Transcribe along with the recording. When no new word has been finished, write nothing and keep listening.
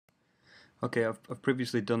Okay, I've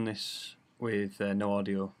previously done this with no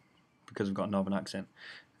audio because I've got a northern accent.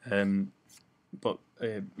 But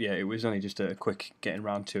yeah, it was only just a quick getting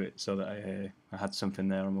round to it so that I had something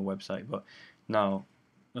there on my website. But now,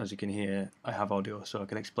 as you can hear, I have audio, so I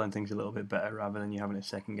can explain things a little bit better rather than you having a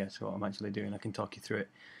second guess what I'm actually doing. I can talk you through it.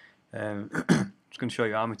 I'm just going to show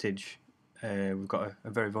you Armitage. We've got a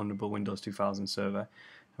very vulnerable Windows 2000 server,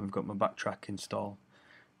 and we've got my backtrack install.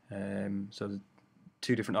 So the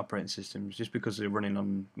two different operating systems. Just because they're running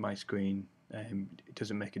on my screen, it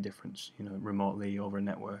doesn't make a difference. You know, remotely over a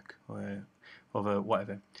network or over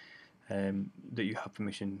whatever, that you have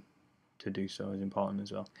permission to do so is important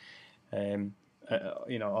as well.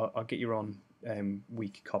 You know, I'll get your own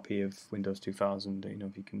weak copy of Windows 2000. You know,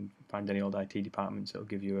 if you can find any old IT departments, it'll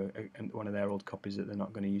give you one of their old copies that they're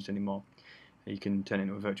not going to use anymore. You can turn it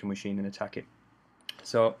into a virtual machine and attack it.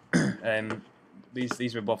 So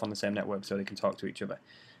these are both on the same network, so they can talk to each other.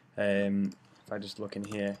 If I just look in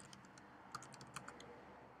here,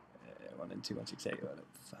 192.168.5,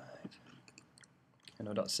 and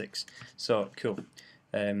 0.6. So cool.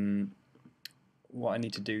 What I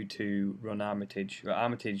need to do to run Armitage. Well,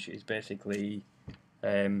 Armitage is basically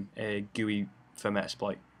a GUI for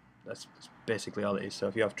metasploit. That's basically all it is. So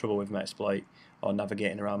if you have trouble with metasploit or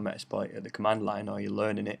navigating around metasploit at the command line, or you're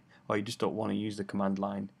learning it, or you just don't want to use the command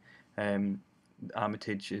line,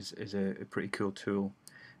 Armitage is a pretty cool tool.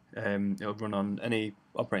 It'll run on any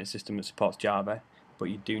operating system that supports Java, but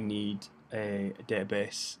you do need a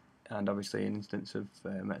database and obviously an instance of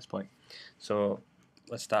metasploit. So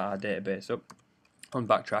let's start our database up. On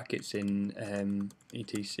backtrack, it's in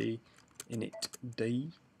etc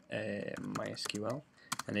initd mysql,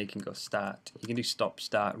 and then you can go start. You can do stop,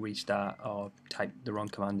 start, restart, or type the wrong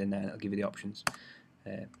command in there, and it'll give you the options.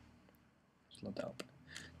 Just load that up.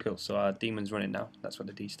 Cool, so our daemon's running now. That's what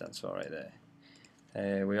the D stands for right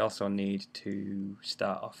there. We also need to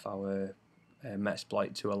start off our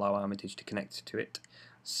metasploit to allow Armitage to connect to it.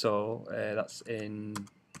 So that's in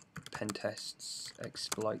pentests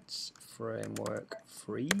exploits framework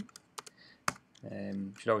free.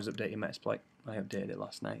 Should always update your metasploit. I updated it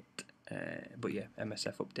last night. But yeah,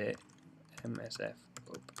 MSF update.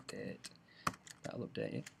 That'll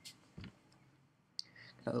update you.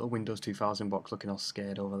 That little Windows 2000 box looking all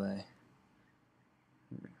scared over there.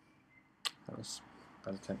 That was a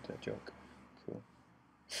bad attempt at a joke. Cool.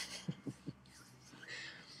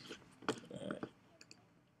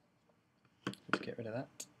 Let's get rid of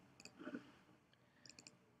that.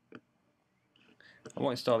 I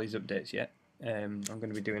won't install these updates yet. I'm going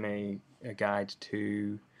to be doing a guide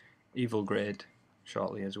to evil grade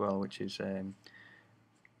shortly as well, which is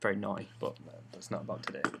very naughty, but that's not about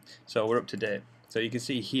today. So we're up to date. So you can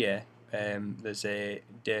see here there's a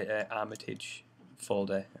data Armitage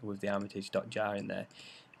folder with the armitage.jar in there.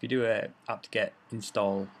 If you do a apt-get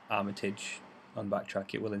install Armitage on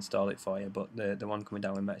backtrack, it will install it for you, but the one coming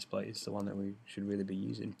down with Metasploit is the one that we should really be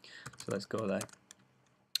using. So let's go there.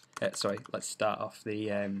 Sorry, let's start off the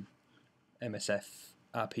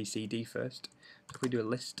MSF-RPCD first. So if we do a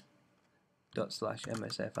list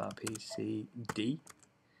 ./MSF-RPCD,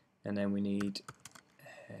 and then we need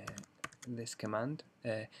this command,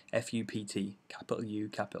 FUPT, capital U,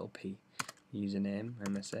 capital P, username,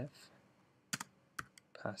 MSF,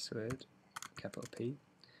 password, capital P,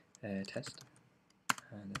 test,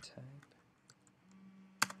 and the type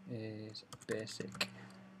is basic.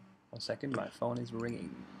 1 second, my phone is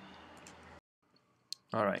ringing.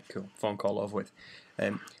 Alright, cool. Phone call over with.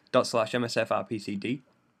 ./MSF-RPCD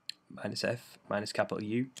 -F -capital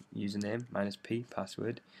U, username, -P,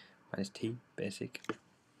 password, -T, basic.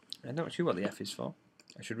 I'm not sure what the F is for.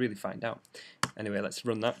 I should really find out. Anyway, let's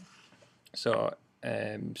run that. So,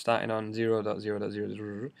 starting on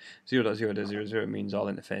 0.0.0.0, 0.0.0.0 means all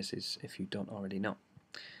interfaces, if you don't already know.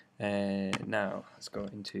 Now, let's go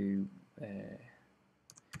into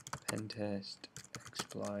pentest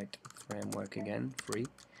exploit framework again, free,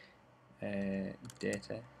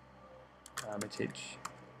 data, Armitage.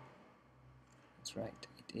 That's right,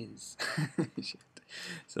 it is.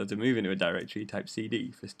 So to move into a directory, type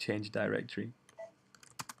CD for change directory,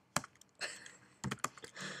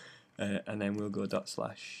 and then we'll go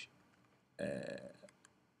 ./Armitage.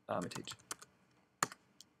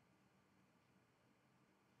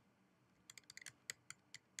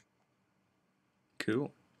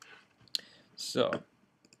 Cool. So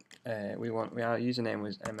our username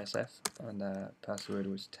was MSF and our password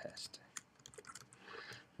was test.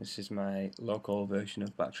 This is my local version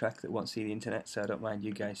of backtrack that won't see the internet, so I don't mind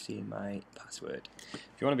you guys seeing my password.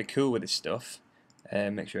 If you want to be cool with this stuff,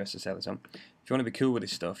 make sure SSL is on. If you want to be cool with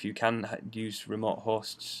this stuff, you can use remote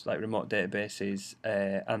hosts, like remote databases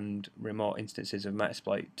and remote instances of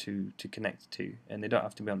metasploit to connect to, and they don't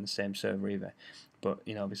have to be on the same server either. But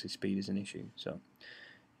obviously speed is an issue. So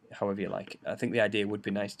however you like. I think the idea would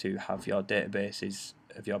be nice to have your databases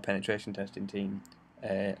of your penetration testing team,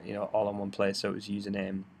 all on one place, so it was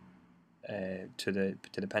username to the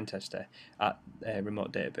pen tester at a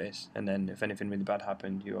remote database, and then if anything really bad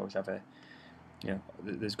happened, you always have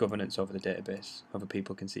there's governance over the database. Other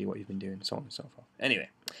people can see what you've been doing, so on and so forth. Anyway,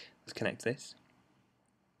 let's connect this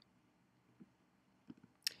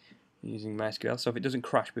using MySQL. So if it doesn't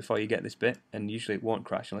crash before you get this bit, and usually it won't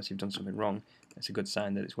crash unless you've done something wrong, that's a good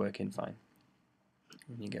sign that it's working fine.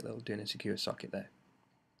 And you get a little doing a secure socket there.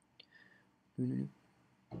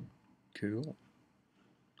 Cool.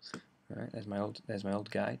 Alright, there's my old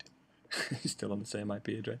guide. Still on the same IP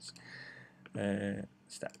address.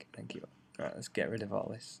 Stack, thank you. Alright, let's get rid of all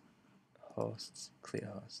this. Hosts, clear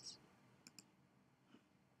hosts.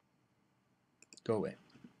 Go away.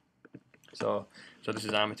 So this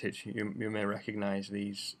is Armitage. You may recognize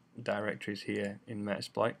these directories here in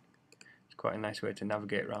Metasploit. It's quite a nice way to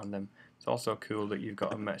navigate around them. It's also cool that you've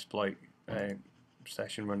got a Metasploit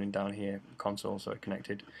session running down here, console, so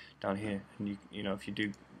connected down here. And if you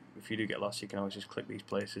do get lost, you can always just click these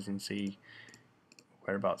places and see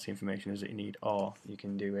whereabouts the information is that you need, or you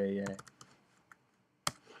can do a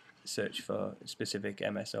search for specific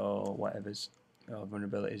MSO or whatever's or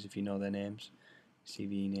vulnerabilities if you know their names,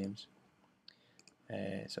 CVE names.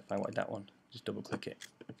 So if I wanted that one, just double click it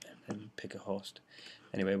and then pick a host.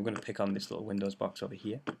 Anyway, we're going to pick on this little Windows box over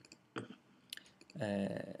here.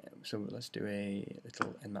 So let's do a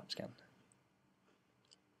little nmap scan.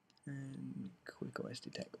 And quick OS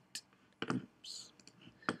detect. Oops.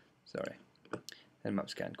 Sorry. Nmap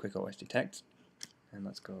scan, quick OS detect. And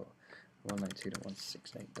let's go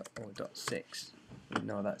 192.168.0.6. We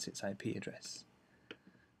know that's its IP address.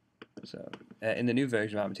 So in the new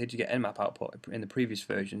version of Armitage, you get nmap output. In the previous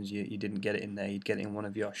versions, you didn't get it in there. You'd get it in one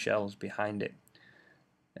of your shells behind it.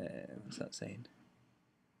 What's that saying?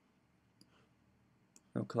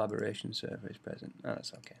 No collaboration server is present. Oh,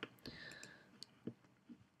 that's okay.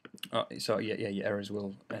 Oh, so yeah, your errors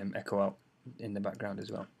will echo out in the background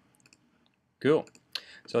as well. Cool.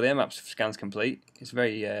 So the nmap scan's complete. It's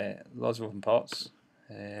very lots of open ports.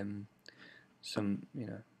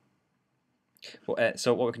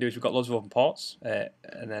 So what we can do is we've got loads of open ports,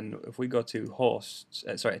 and then if we go to hosts,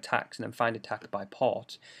 attacks, and then find attack by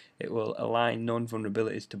port, it will align known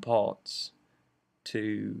vulnerabilities to ports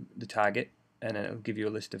to the target, and then it'll give you a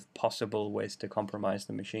list of possible ways to compromise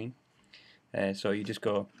the machine. So you just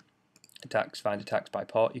go attacks, find attacks by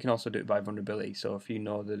port. You can also do it by vulnerability. So if you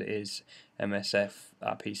know that it is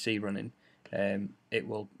MSFRPC running, it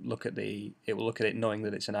will look at it knowing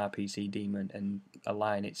that it's an RPC daemon and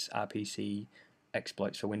align its RPC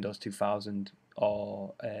exploits for Windows 2000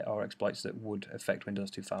 or exploits that would affect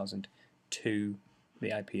Windows 2000 to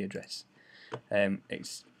the IP address.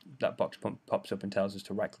 That box pops up and tells us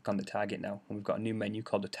to right click on the target now, and we've got a new menu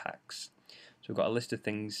called attacks. So we've got a list of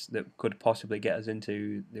things that could possibly get us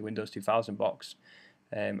into the Windows 2000 box,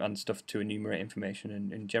 and stuff to enumerate information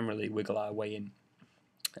and generally wiggle our way in.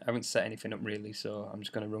 I haven't set anything up really, so I'm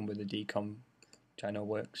just going to run with the decom, which I know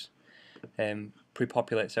works.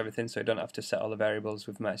 Pre-populates everything, so you don't have to set all the variables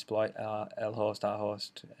with Metasploit, lhost,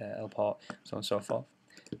 rhost, lport, so on and so forth.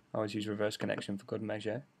 I always use reverse connection for good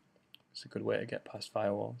measure. It's a good way to get past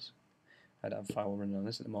firewalls. I don't have a firewall running on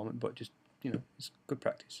this at the moment, but just, it's good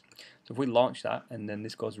practice. So if we launch that and then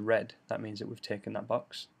this goes red, that means that we've taken that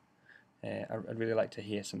box. I'd really like to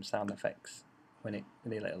hear some sound effects when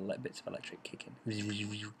the little bits of electric kick in,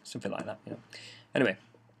 something like that. Anyway,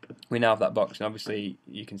 we now have that box, and obviously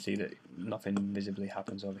you can see that nothing visibly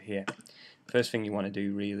happens over here. First thing you want to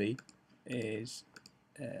do really is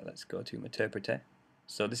let's go to Meterpreter.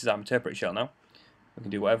 So this is our Meterpreter shell now. We can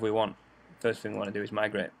do whatever we want. First thing we want to do is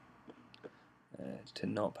migrate to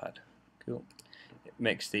Notepad. Cool. It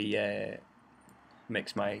makes the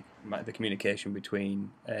communication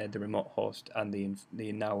between the remote host and the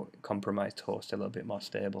now compromised host a little bit more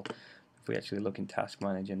stable. If we actually look in Task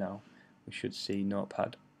Manager now, we should see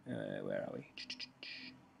Notepad. Where are we?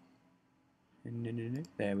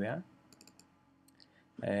 There we are.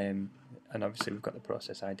 And obviously we've got the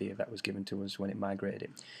process ID that was given to us when it migrated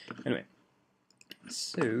it. Anyway,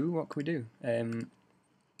 so what can we do?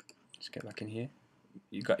 Let's get back in here.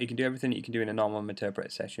 You can do everything that you can do in a normal Meterpreter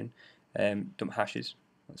session. Dump hashes.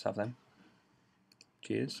 Let's have them.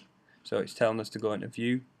 Cheers. So it's telling us to go into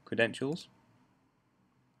View Credentials,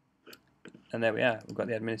 and there we are. We've got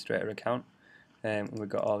the administrator account, and we've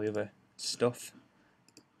got all the other stuff.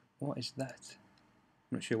 What is that?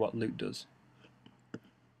 not sure what loot does.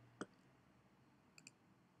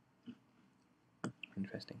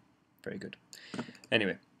 Interesting. Very good.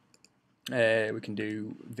 Anyway, we can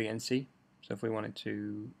do VNC. So if we wanted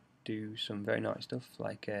to do some very naughty stuff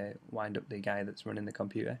like wind up the guy that's running the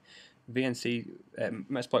computer, VNC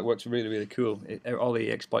metasploit works really cool. All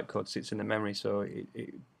the exploit code sits in the memory, so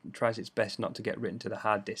it tries its best not to get written to the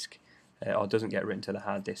hard disk, or doesn't get written to the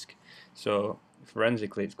hard disk. So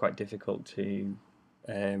forensically, it's quite difficult to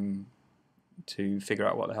figure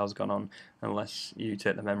out what the hell's gone on unless you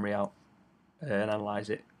take the memory out and analyze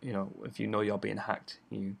it. You know, if you know you're being hacked,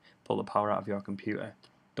 you pull the power out of your computer.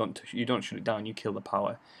 You don't shut it down. You kill the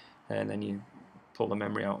power, and then you pull the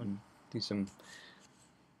memory out and do some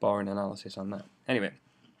boring analysis on that. Anyway,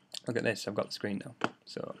 look at this. I've got the screen now.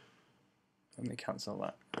 So let me cancel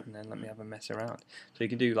that, and then let me have a mess around. So you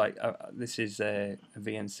can do like this is a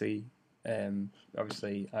VNC.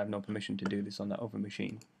 Obviously, I have no permission to do this on that other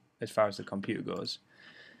machine as far as the computer goes.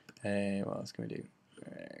 What else can we do?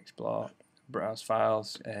 Explore, browse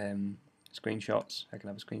files, screenshots. I can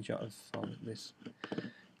have a screenshot of all of this.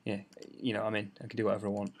 Yeah, you know what I mean. I can do whatever I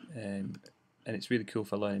want, and it's really cool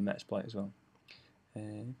for learning metasploit as well.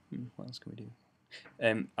 What else can we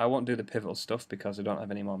do? I won't do the pivotal stuff because I don't have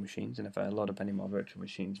any more machines, and if I load up any more virtual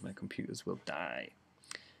machines, my computers will die.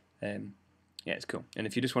 Yeah, it's cool. And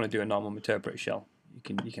if you just want to do a normal interpreter shell, you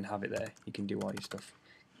can have it there. You can do all your stuff.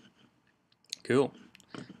 Cool.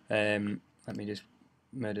 Let me just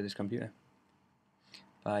murder this computer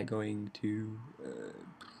by going to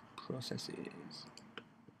processes.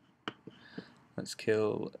 Let's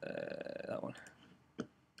kill that one.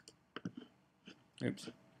 Oops.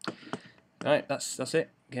 Right, that's it.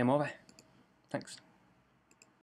 Game over. Thanks.